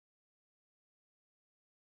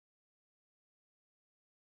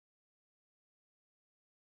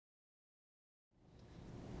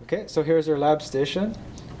Okay, so here's your lab station.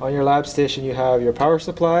 On your lab station you have your power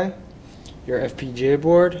supply, your FPGA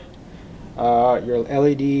board, your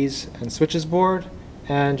LEDs and switches board,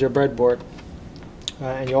 and your breadboard.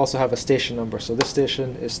 And you also have a station number. So this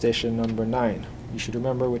station is station number 9. You should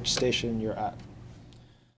remember which station you're at.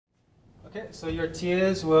 Okay, so your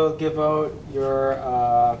TAs will give out your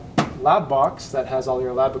lab box that has all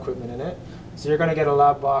your lab equipment in it. So you're going to get a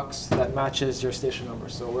lab box that matches your station number.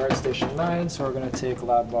 So we're at station 9, so we're going to take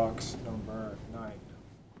lab box number 9.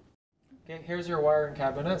 Okay, here's your wiring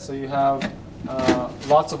cabinet. So you have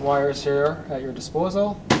lots of wires here at your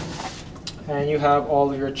disposal. And you have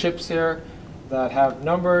all of your chips here that have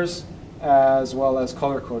numbers as well as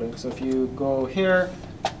color coding. So if you go here,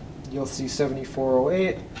 you'll see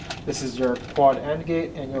 7408. This is your quad AND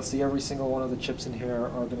gate, and you'll see every single one of the chips in here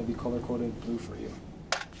are going to be color coded blue for you.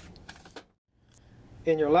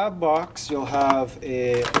 In your lab box, you'll have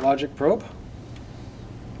a logic probe.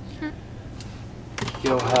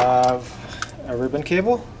 You'll have a ribbon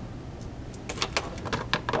cable.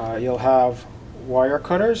 You'll have wire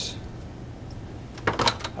cutters,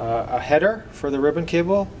 a header for the ribbon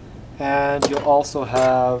cable, and you'll also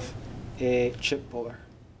have a chip puller.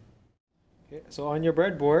 Okay, so on your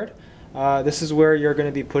breadboard, this is where you're going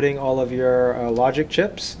to be putting all of your logic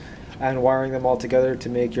chips and wiring them all together to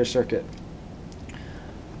make your circuit.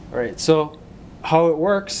 Alright, so how it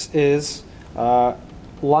works is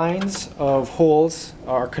lines of holes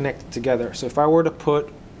are connected together. So if I were to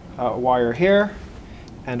put a wire here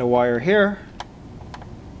and a wire here,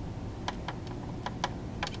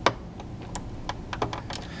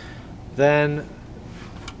 then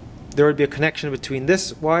there would be a connection between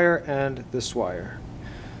this wire and this wire.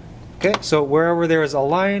 Okay, so wherever there is a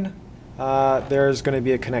line, there's going to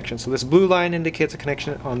be a connection. So this blue line indicates a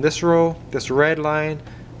connection on this row. This red line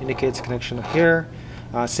indicates a connection here.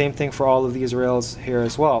 Same thing for all of these rails here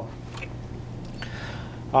as well.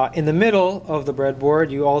 In the middle of the breadboard,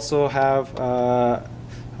 you also have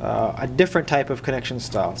a different type of connection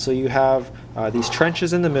style. So you have these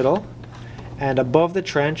trenches in the middle, and above the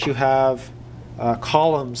trench you have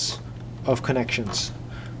columns of connections.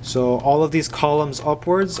 So all of these columns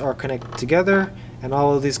upwards are connected together, and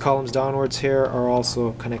all of these columns downwards here are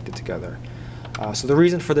also connected together. So the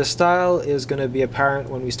reason for this style is going to be apparent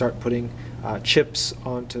when we start putting chips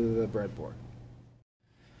onto the breadboard.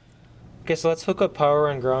 Okay, so let's hook up power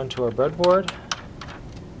and ground to our breadboard.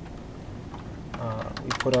 We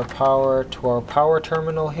put our power to our power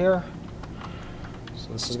terminal here.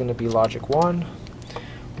 So this is going to be logic 1.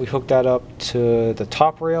 We hook that up to the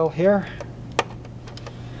top rail here.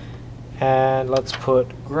 And let's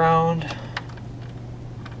put ground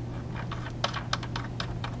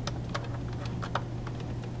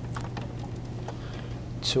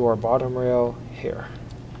to our bottom rail here.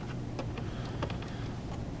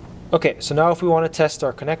 Okay, so now if we want to test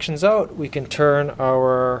our connections out, we can turn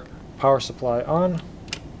our power supply on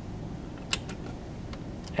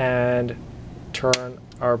and turn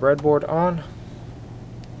our breadboard on.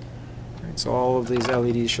 Right, so all of these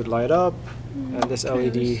LEDs should light up, and this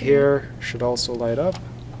LED here should also light up.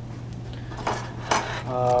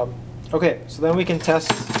 Okay, so then we can test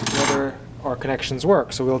whether our connections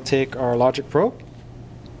work. So we'll take our logic probe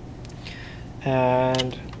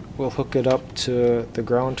and we'll hook it up to the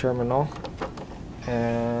ground terminal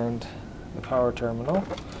and the power terminal.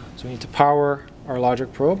 So we need to power our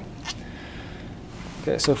logic probe.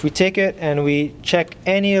 Okay, so if we take it and we check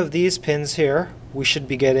any of these pins here, we should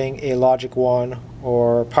be getting a logic 1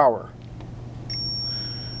 or power.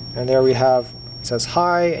 And there we have, it says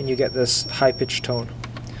high, and you get this high-pitched tone.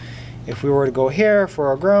 If we were to go here for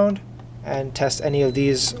our ground and test any of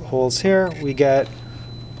these holes here, we get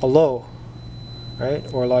a low, right,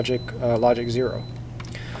 or logic 0.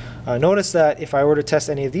 Notice that if I were to test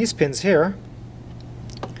any of these pins here,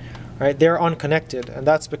 right, they're unconnected, and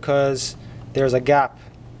that's because there's a gap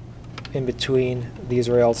in between these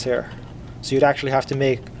rails here. So you'd actually have to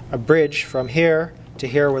make a bridge from here to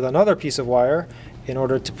here with another piece of wire in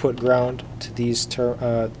order to put ground to these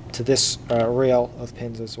this rail of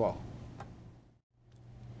pins as well.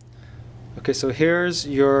 Okay, so here's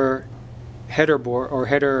your header board or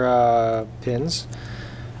header pins.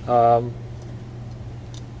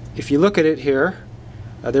 If you look at it here,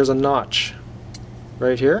 there's a notch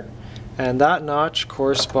right here, and that notch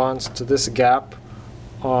corresponds to this gap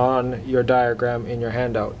on your diagram in your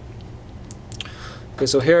handout. Okay,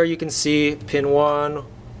 so here you can see pin 1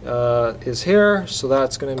 is here, so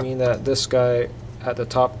that's going to mean that this guy at the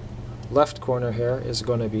top left corner here is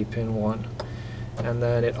going to be pin 1. And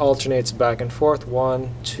then it alternates back and forth,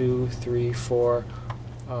 1, 2, 3, 4,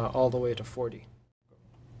 all the way to 40.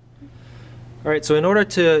 Alright, so in order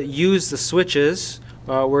to use the switches,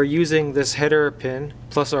 we're using this header pin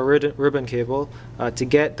plus our ribbon cable to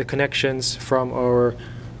get the connections from our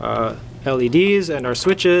LEDs and our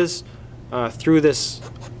switches through this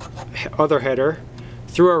other header,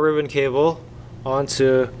 through our ribbon cable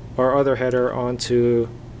onto our other header onto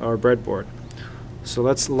our breadboard. So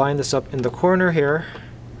let's line this up in the corner here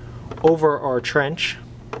over our trench.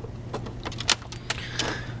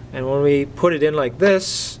 And when we put it in like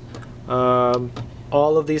this,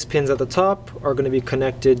 all of these pins at the top are going to be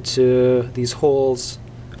connected to these holes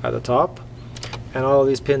at the top, and all of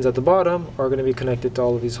these pins at the bottom are going to be connected to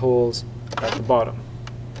all of these holes at the bottom.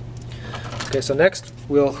 Okay, so next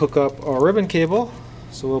we'll hook up our ribbon cable.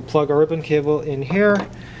 So we'll plug our ribbon cable in here.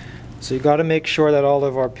 So you got to make sure that all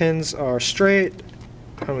of our pins are straight,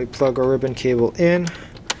 and we plug our ribbon cable in,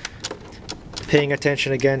 paying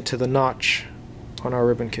attention again to the notch on our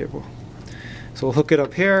ribbon cable. So we'll hook it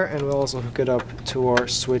up here, and we'll also hook it up to our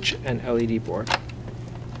switch and LED board.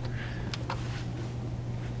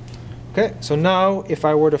 Okay, so now if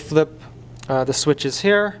I were to flip the switches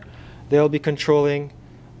here, they'll be controlling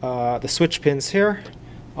the switch pins here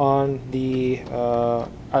on the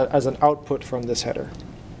as an output from this header.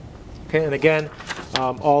 Okay, and again,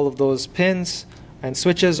 all of those pins and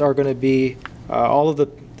switches are going to be, all of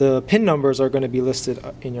the pin numbers are going to be listed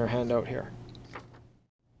in your handout here.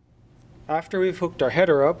 After we've hooked our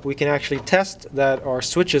header up, we can actually test that our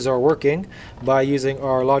switches are working by using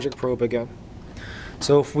our logic probe again.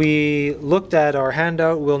 So if we looked at our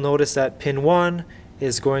handout, we'll notice that pin 1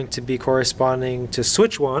 is going to be corresponding to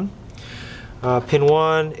switch 1. Pin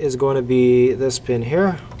 1 is going to be this pin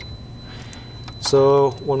here.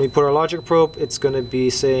 So when we put our logic probe, it's going to be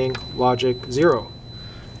saying logic 0.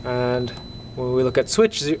 And when we look at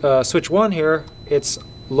switch 1 here, it's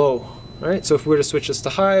low. Right? So if we were to switch this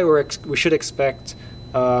to high, we should expect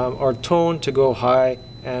our tone to go high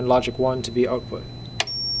and logic 1 to be output.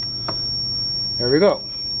 There we go.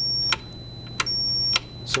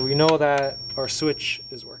 So we know that our switch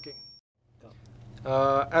is working.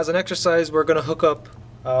 As an exercise, we're going to hook up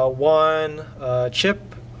one chip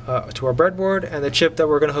to our breadboard, and the chip that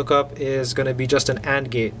we're going to hook up is going to be just an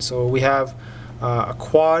AND gate. So we have a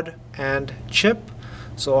quad AND chip.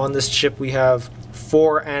 So on this chip we have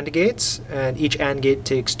 4 AND gates, and each AND gate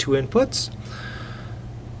takes 2 inputs.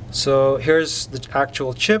 So here's the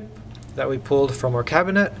actual chip that we pulled from our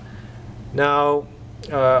cabinet. Now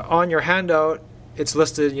on your handout it's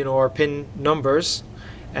listed, our pin numbers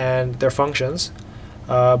and their functions,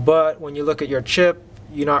 but when you look at your chip,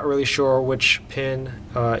 you're not really sure which pin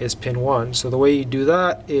is pin 1. So the way you do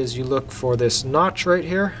that is you look for this notch right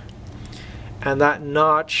here, and that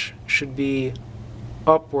notch should be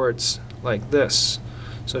upwards like this.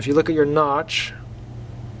 So if you look at your notch,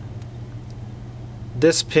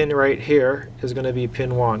 this pin right here is going to be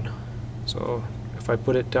pin 1. So if I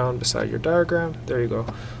put it down beside your diagram, there you go.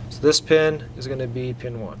 So this pin is going to be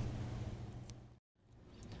pin 1.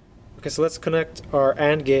 Okay, so let's connect our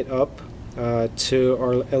AND gate up to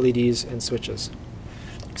our LEDs and switches.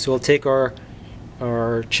 So we'll take our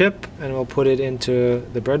chip and we'll put it into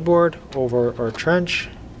the breadboard over our trench.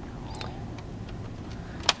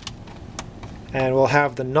 And we'll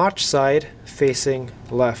have the notch side facing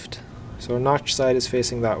left. So our notch side is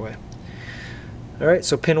facing that way. Alright,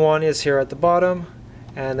 so pin 1 is here at the bottom,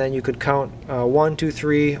 and then you could count 1, 2,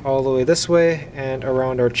 3 all the way this way and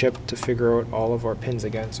around our chip to figure out all of our pins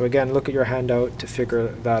again. So again, look at your handout to figure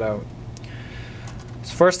that out.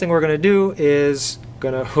 So first thing we're going to do is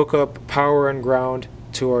going to hook up power and ground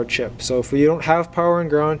to our chip. So if you don't have power and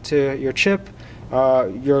ground to your chip,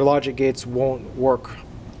 your logic gates won't work.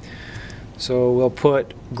 So we'll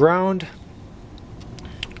put ground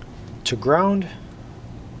to ground,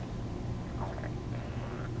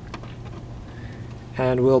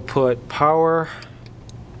 and we'll put power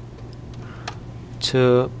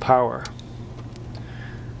to power.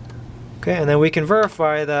 Okay, and then we can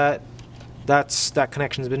verify that that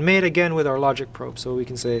connection's been made again with our logic probe. So we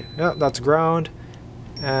can say, yep, that's ground,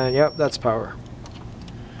 and yep, that's power.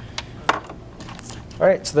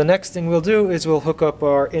 Alright, so the next thing we'll do is we'll hook up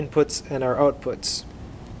our inputs and our outputs.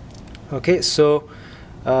 Okay, so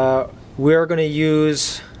we're going to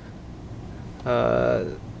use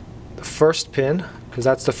the first pin, because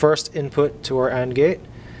that's the first input to our AND gate,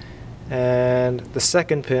 and the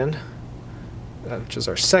second pin, which is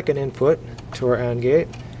our second input to our AND gate,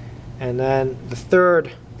 and then the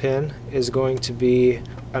third pin is going to be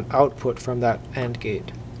an output from that AND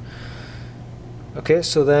gate. Okay,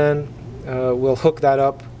 so then we'll hook that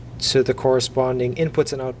up to the corresponding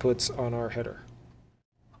inputs and outputs on our header.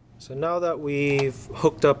 So now that we've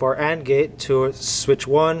hooked up our AND gate to switch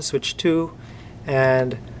 1, switch 2,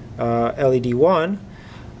 and LED 1,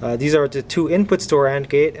 these are the two inputs to our AND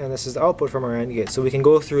gate, and this is the output from our AND gate. So we can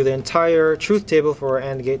go through the entire truth table for our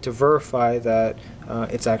AND gate to verify that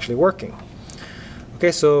it's actually working.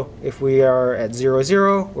 Okay, so if we are at 0,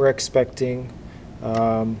 0, we're expecting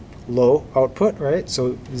low output, right?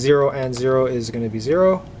 So 0 and 0 is going to be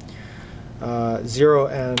 0. 0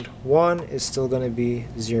 and 1 is still going to be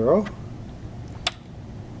 0.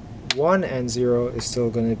 1 and 0 is still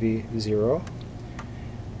going to be 0.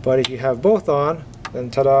 But if you have both on, then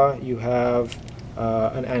ta-da, you have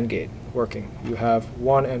an AND gate working. You have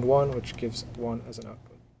 1 and 1, which gives 1 as an output.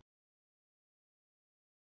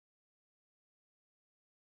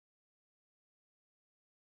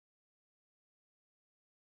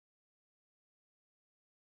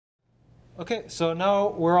 Okay, so now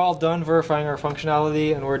we're all done verifying our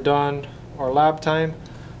functionality and we're done our lab time.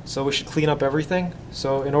 So we should clean up everything.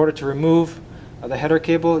 So in order to remove the header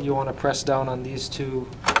cable, you want to press down on these two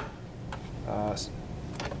I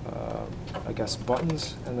guess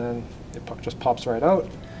buttons, and then it just pops right out.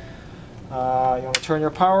 You want to turn your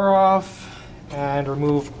power off and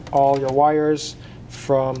remove all your wires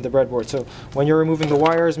from the breadboard. So when you're removing the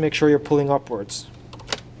wires, make sure you're pulling upwards.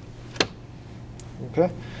 Okay,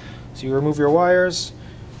 so you remove your wires.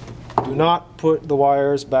 Do not put the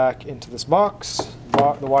wires back into this box.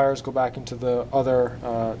 The wires go back into the other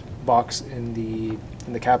box in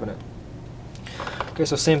the cabinet. Okay,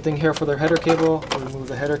 so same thing here for the header cable. We remove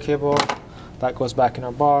the header cable. That goes back in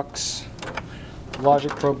our box.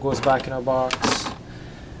 Logic probe goes back in our box.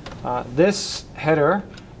 This header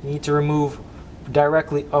you need to remove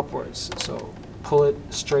directly upwards. So pull it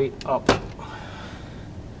straight up. All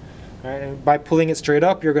right, and by pulling it straight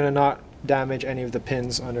up, you're going to not damage any of the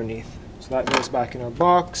pins underneath. So that goes back in our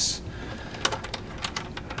box.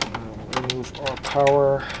 Remove our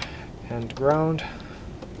power and ground.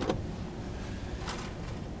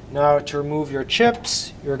 Now to remove your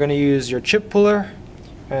chips, you're going to use your chip puller,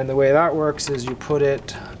 and the way that works is you put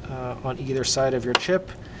it on either side of your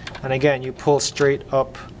chip, and again you pull straight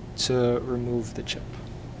up to remove the chip.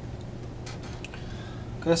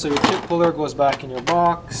 Okay, so your chip puller goes back in your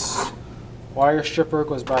box, wire stripper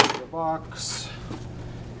goes back in your box,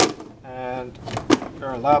 and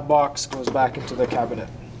your lab box goes back into the cabinet.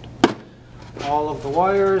 All of the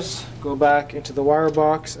wires go back into the wire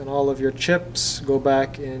box, and all of your chips go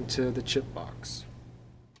back into the chip box.